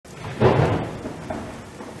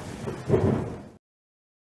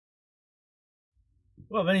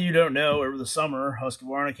Well, if any of you don't know, over the summer,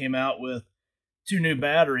 Husqvarna came out with 2 new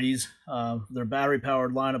batteries, their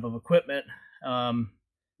battery-powered lineup of equipment.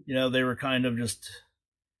 They were kind of just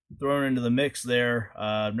thrown into the mix there.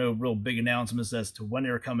 No real big announcements as to when they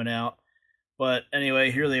were coming out. But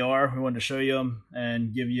anyway, here they are. We wanted to show you them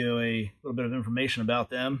and give you a little bit of information about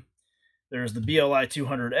them. There's the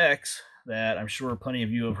Bli200X that I'm sure plenty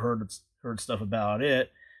of you have heard stuff about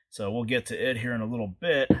it. So we'll get to it here in a little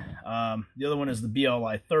bit. The other one is the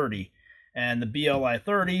Bli30. And the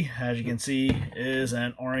Bli30, as you can see, is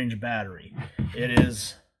an orange battery. It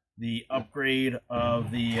is the upgrade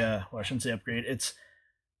of the, well, I shouldn't say upgrade, it's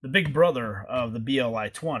the big brother of the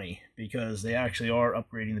Bli20, because they actually are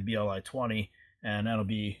upgrading the Bli20, and that'll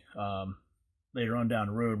be later on down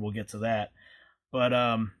the road. We'll get to that. But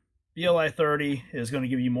Bli30 is going to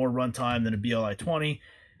give you more runtime than a Bli20.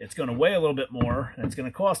 It's going to weigh a little bit more, and it's going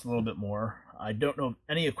to cost a little bit more. I don't know of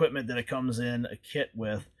any equipment that it comes in a kit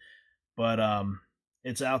with, but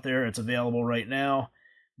it's out there. It's available right now.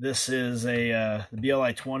 This is the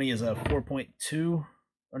Bli20 is a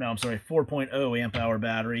 4.0 amp hour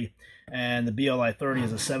battery, and the Bli30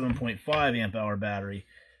 is a 7.5 amp hour battery.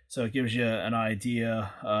 So it gives you an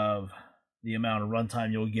idea of the amount of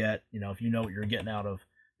runtime you'll get. If you know what you're getting out of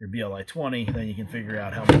your Bli20, then you can figure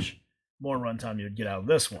out how much more runtime you would get out of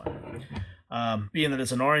this one. Being that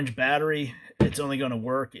it's an orange battery, it's only going to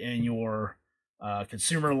work in your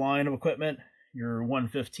consumer line of equipment, your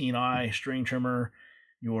 115i string trimmer,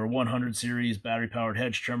 your 100 series battery powered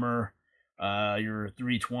hedge trimmer, your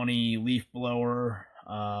 320 leaf blower,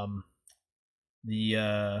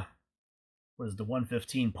 the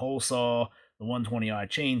 115 pole saw, the 120i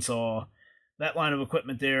chainsaw. That line of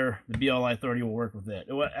equipment there, the Bli30 will work with it.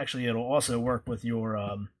 It'll also work with your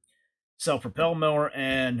self-propel mower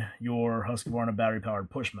and your Husqvarna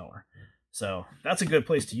battery-powered push mower. So that's a good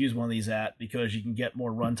place to use one of these at, because you can get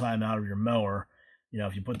more runtime out of your mower,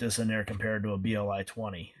 if you put this in there compared to a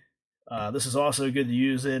Bli20. This is also good to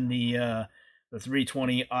use in the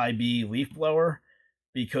 320 IB leaf blower,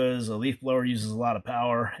 because a leaf blower uses a lot of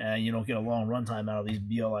power and you don't get a long runtime out of these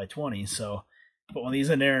Bli20s. So put one of these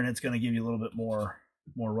in there and it's going to give you a little bit more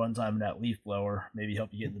runtime in that leaf blower, maybe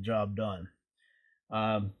help you get the job done.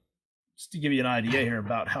 Just to give you an idea here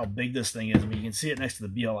about how big this thing is, I mean, you can see it next to the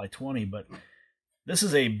Bli20, but this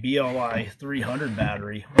is a Bli300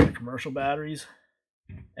 battery, one of the commercial batteries,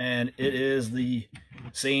 and it is the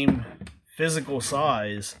same physical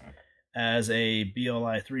size as a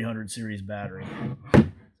Bli300 series battery.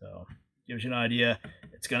 So gives you an idea.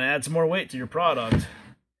 It's going to add some more weight to your product.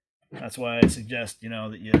 That's why I suggest,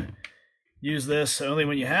 that you use this only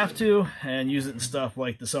when you have to, and use it in stuff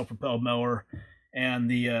like the self-propelled mower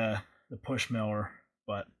and the push mower.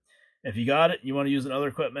 But if you got it, you want to use it in other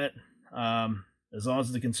equipment, as long as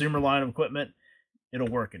it's the consumer line of equipment, it'll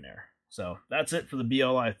work in there. So that's it for the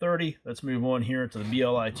Bli30. Let's move on here to the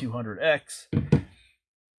Bli200X.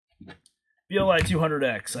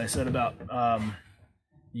 Bli200X, I said about,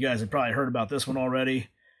 you guys have probably heard about this one already,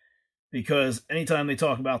 because anytime they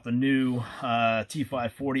talk about the new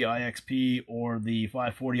T540 IXP or the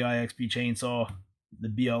 540 IXP chainsaw, the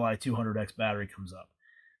Bli200X battery comes up.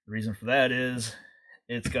 The reason for that is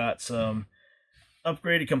it's got some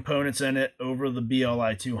upgraded components in it over the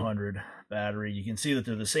Bli200 battery. You can see that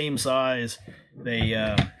they're the same size. They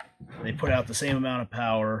put out the same amount of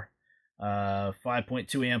power,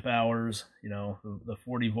 5.2 amp hours, the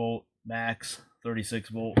 40 volt max, 36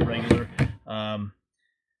 volt regular.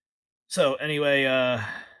 So anyway,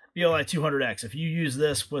 Bli200X, if you use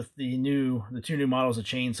this with the 2 new models of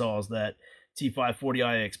chainsaws, that T540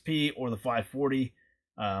 IXP or the 540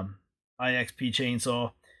 IXP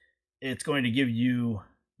chainsaw, it's going to give you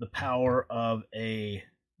the power of the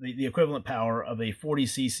equivalent power of a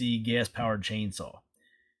 40cc gas-powered chainsaw.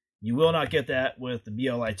 You will not get that with the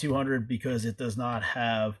Bli200, because it does not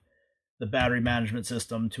have the battery management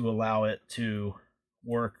system to allow it to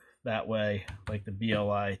work that way like the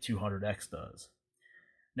Bli200X does.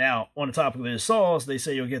 Now, on the topic of the saws, they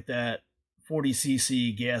say you'll get that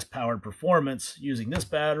 40cc gas-powered performance using this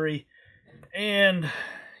battery and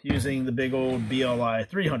using the big old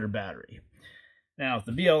Bli300 battery. Now, with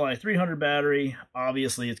the Bli300 battery,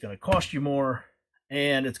 obviously it's going to cost you more,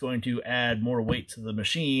 and it's going to add more weight to the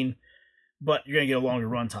machine, but you're going to get a longer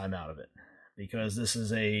runtime out of it, because this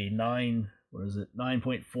is a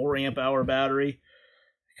 9.4 amp hour battery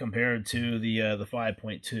compared to the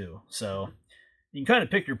 5.2. So you can kind of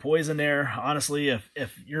pick your poison there. Honestly, if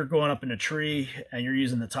you're going up in a tree and you're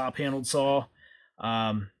using the top handled saw,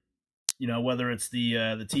 whether it's the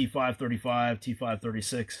T535,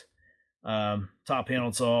 T536, top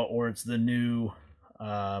handled saw, or it's the new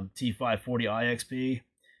T540 IXP,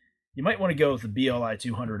 you might want to go with the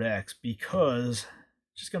Bli200X because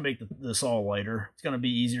it's just going to make the saw lighter. It's going to be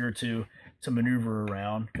easier to maneuver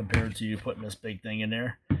around compared to putting this big thing in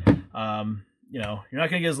there. You know, you're not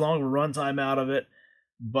going to get as long of a runtime out of it,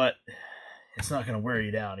 but it's not going to wear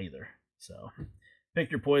you down either. So pick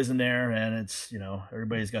your poison there, and it's, you know,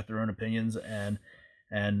 everybody's got their own opinions, and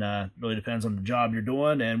really depends on the job you're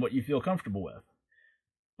doing and what you feel comfortable with.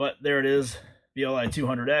 But there it is,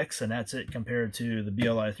 Bli200X, and that's it compared to the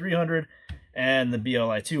Bli300 and the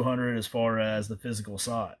Bli200 as far as the physical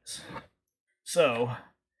size. So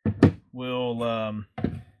we'll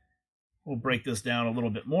break this down a little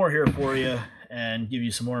bit more here for you and give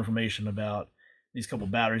you some more information about these couple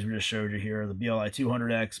batteries we just showed you here: the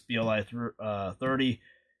Bli200X, Bli30,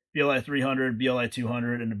 Bli300,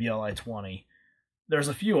 Bli200, and the Bli20. There's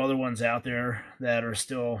a few other ones out there that are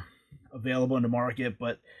still available in the market,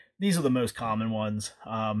 but these are the most common ones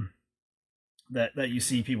that you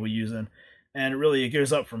see people using. And it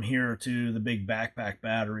goes up from here to the big backpack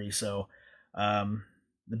battery. So the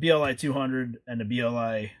Bli200 and the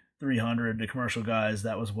Bli300, the commercial guys,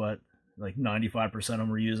 that was what, like 95% of them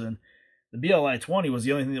were using. The Bli20 was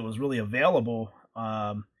the only thing that was really available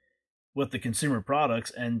with the consumer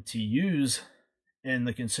products, and to use in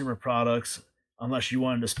the consumer products unless you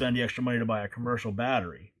wanted to spend the extra money to buy a commercial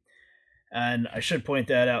battery. And I should point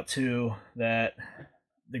that out too, that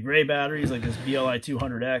the gray batteries like this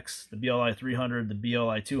Bli200X, the Bli300, the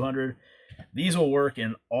Bli200, these will work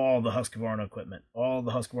in all the Husqvarna equipment, all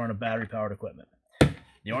the Husqvarna battery-powered equipment.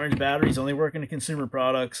 The orange batteries only work in the consumer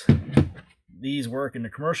products. These work in the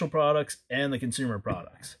commercial products and the consumer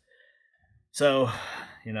products. So,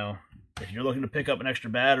 you know, if you're looking to pick up an extra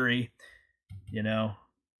battery, you know,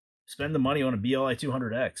 spend the money on a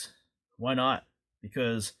Bli200X. Why not?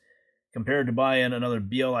 Because compared to buying another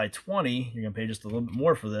Bli20, you're going to pay just a little bit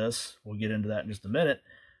more for this. We'll get into that in just a minute.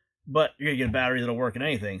 But you're going to get a battery that'll work in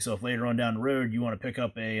anything. So if later on down the road you want to pick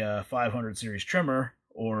up a 500 series trimmer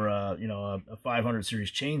or you know, a 500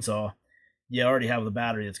 series chainsaw, you already have the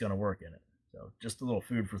battery that's going to work in it. So just a little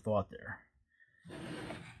food for thought there.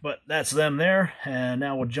 But that's them there, and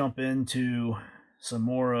now we'll jump into some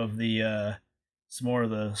more of the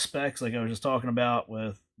specs like I was just talking about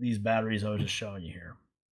with these batteries I was just showing you here.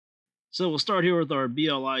 So we'll start here with our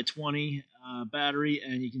Bli20 battery,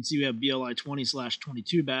 and you can see we have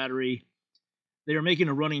Bli20/22 battery. They are making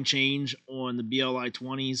a running change on the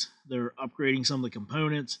Bli20s. They're upgrading some of the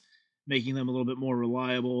components, making them a little bit more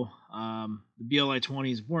reliable. The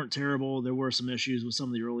Bli20s weren't terrible. There were some issues with some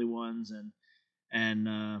of the early ones, and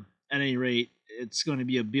at any rate, it's going to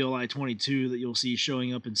be a Bli22 that you'll see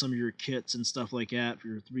showing up in some of your kits and stuff like that for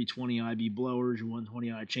your 320 IB blowers, your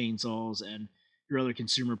 120i chainsaws, and your other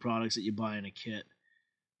consumer products that you buy in a kit.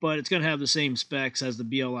 But it's going to have the same specs as the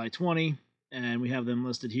Bli20, and we have them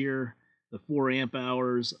listed here. The 4 amp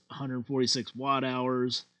hours, 146 watt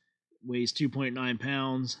hours, weighs 2.9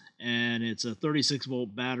 pounds, and it's a 36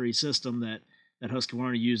 volt battery system that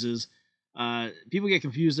Husqvarna uses. People get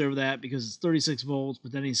confused over that because it's 36 volts,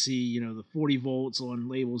 but then you see, you know, the 40 volts on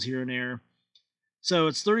labels here and there. So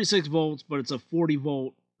it's 36 volts, but it's a 40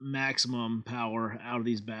 volt maximum power out of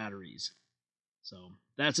these batteries. So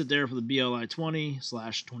that's it there for the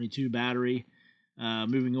Bli20/22 battery.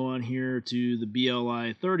 Moving on here to the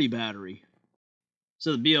Bli30 battery.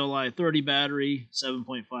 So the Bli30 battery,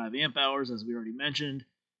 7.5 amp hours, as we already mentioned,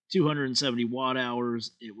 270 watt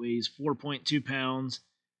hours. It weighs 4.2 pounds.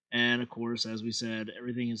 And of course, as we said,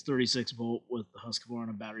 everything is 36 volt with the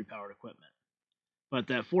Husqvarna battery powered equipment. But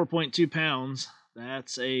that 4.2 pounds,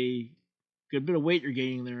 that's a good bit of weight you're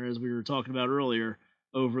gaining there, as we were talking about earlier,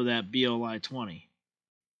 over that Bli20.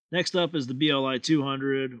 Next up is the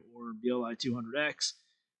Bli200 or Bli200X.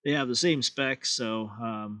 They have the same specs, so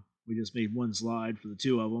we just made one slide for the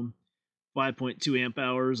two of them. 5.2 amp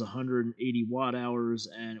hours, 180 watt hours,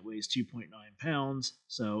 and it weighs 2.9 pounds.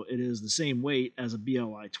 So it is the same weight as a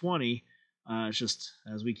Bli20. It's just,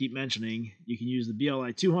 as we keep mentioning, you can use the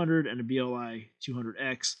Bli200 and the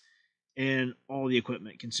Bli200X in all the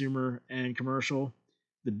equipment, consumer and commercial.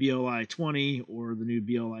 The Bli20 or the new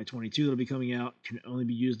Bli22 that'll be coming out can only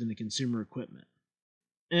be used in the consumer equipment.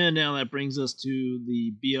 And now that brings us to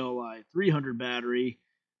the Bli300 battery,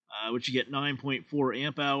 which you get 9.4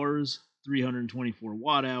 amp hours, 324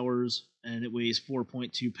 watt hours, and it weighs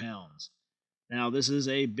 4.2 pounds. Now, this is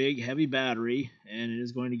a big, heavy battery, and it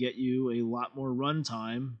is going to get you a lot more run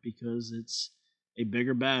time because it's a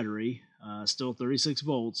bigger battery, still 36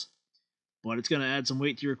 volts, but it's going to add some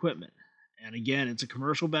weight to your equipment. And again, it's a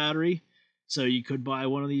commercial battery, So you could buy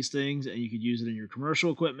one of these things and you could use it in your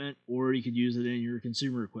commercial equipment, or you could use it in your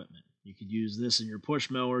consumer equipment. You could use this in your push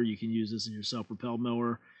mower. You can use this in your self-propelled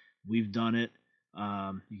mower. We've done it.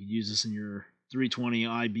 You could use this in your 320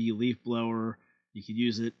 IB leaf blower. You could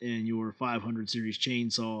use it in your 500 series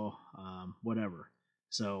chainsaw, whatever.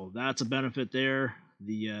 So that's a benefit there.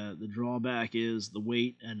 The drawback is the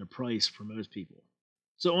weight and the price for most people.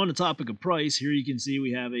 So on the topic of price, here you can see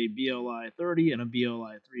we have a Bli30 and a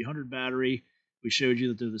Bli300 battery. We showed you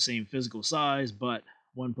that they're the same physical size, but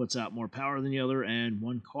one puts out more power than the other, and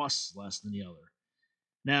one costs less than the other.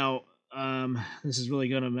 Now, this is really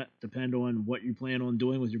going to depend on what you plan on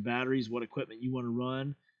doing with your batteries, what equipment you want to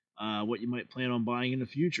run, what you might plan on buying in the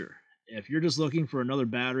future. If you're just looking for another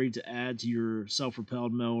battery to add to your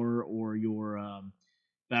self-propelled mower or your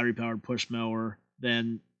battery-powered push mower,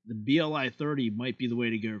 then the Bli30 might be the way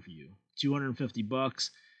to go for you. $250.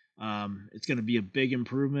 It's going to be a big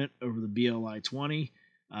improvement over the Bli20.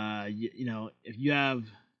 You know, if you have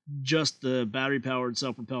just the battery-powered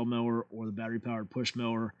self-propelled mower or the battery-powered push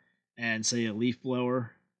mower and, say, a leaf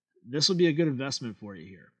blower, this will be a good investment for you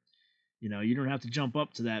here. You know, you don't have to jump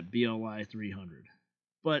up to that Bli300.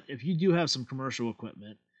 But if you do have some commercial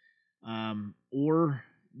equipment, or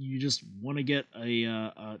you just want to get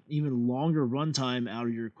a even longer runtime out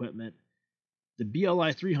of your equipment, the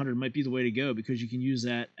Bli300 might be the way to go, because you can use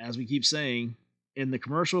that, as we keep saying, in the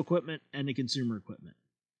commercial equipment and the consumer equipment.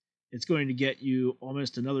 It's going to get you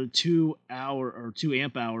almost another 2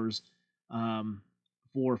 amp hours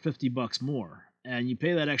for $50 more, and you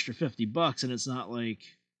pay that extra $50, and it's not like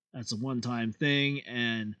that's a one-time thing,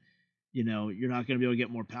 and you know, you're not going to be able to get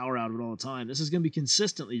more power out of it all the time. This is going to be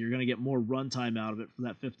consistently. You're going to get more runtime out of it for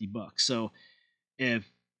that $50. So if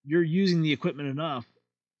you're using the equipment enough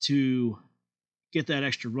to get that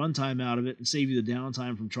extra runtime out of it and save you the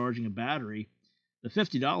downtime from charging a battery, the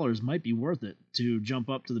 $50 might be worth it to jump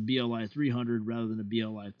up to the Bli300 rather than the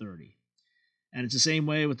Bli30. And it's the same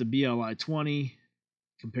way with the Bli20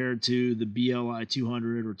 compared to the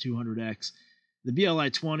Bli200 or 200X. The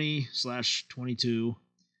Bli20/22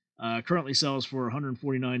 currently sells for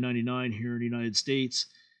 $149.99 here in the United States.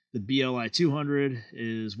 The Bli200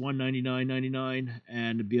 is $199.99,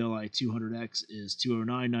 and the Bli200X is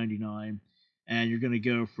 $209.99. And you're going to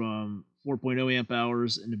go from 4.0 amp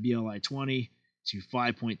hours in the Bli20 to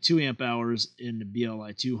 5.2 amp hours in the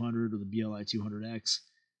Bli200 or the Bli200X.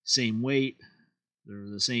 Same weight, they're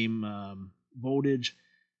the same voltage,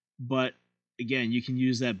 but again, you can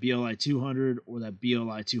use that Bli200 or that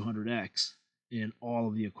Bli200X in all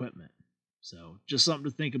of the equipment. So just something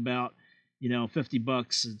to think about. You know,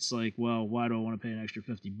 $50, it's like, well, why do I want to pay an extra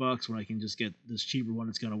 $50 when I can just get this cheaper one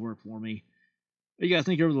that's going to work for me? But you got to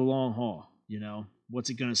think over the long haul. You know, what's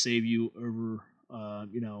it going to save you over,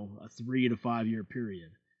 you know, a 3 to 5 year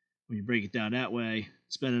period? When you break it down that way,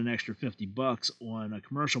 spending an extra $50 on a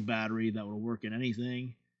commercial battery that will work in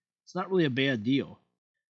anything, it's not really a bad deal.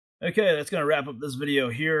 Okay, that's going to wrap up this video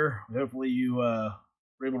here. Hopefully you were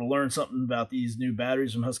able to learn something about these new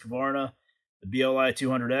batteries from Husqvarna, the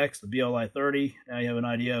Bli200X, the Bli30. Now you have an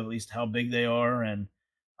idea of at least how big they are and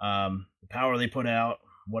the power they put out,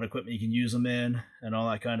 what equipment you can use them in, and all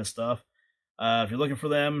that kind of stuff. If you're looking for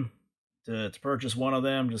them to purchase one of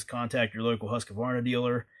them, just contact your local Husqvarna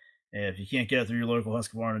dealer. If you can't get it through your local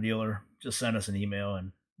Husqvarna dealer, just send us an email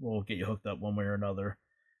and we'll get you hooked up one way or another.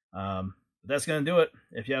 But that's going to do it.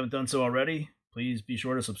 If you haven't done so already, please be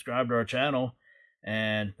sure to subscribe to our channel,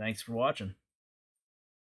 and thanks for watching.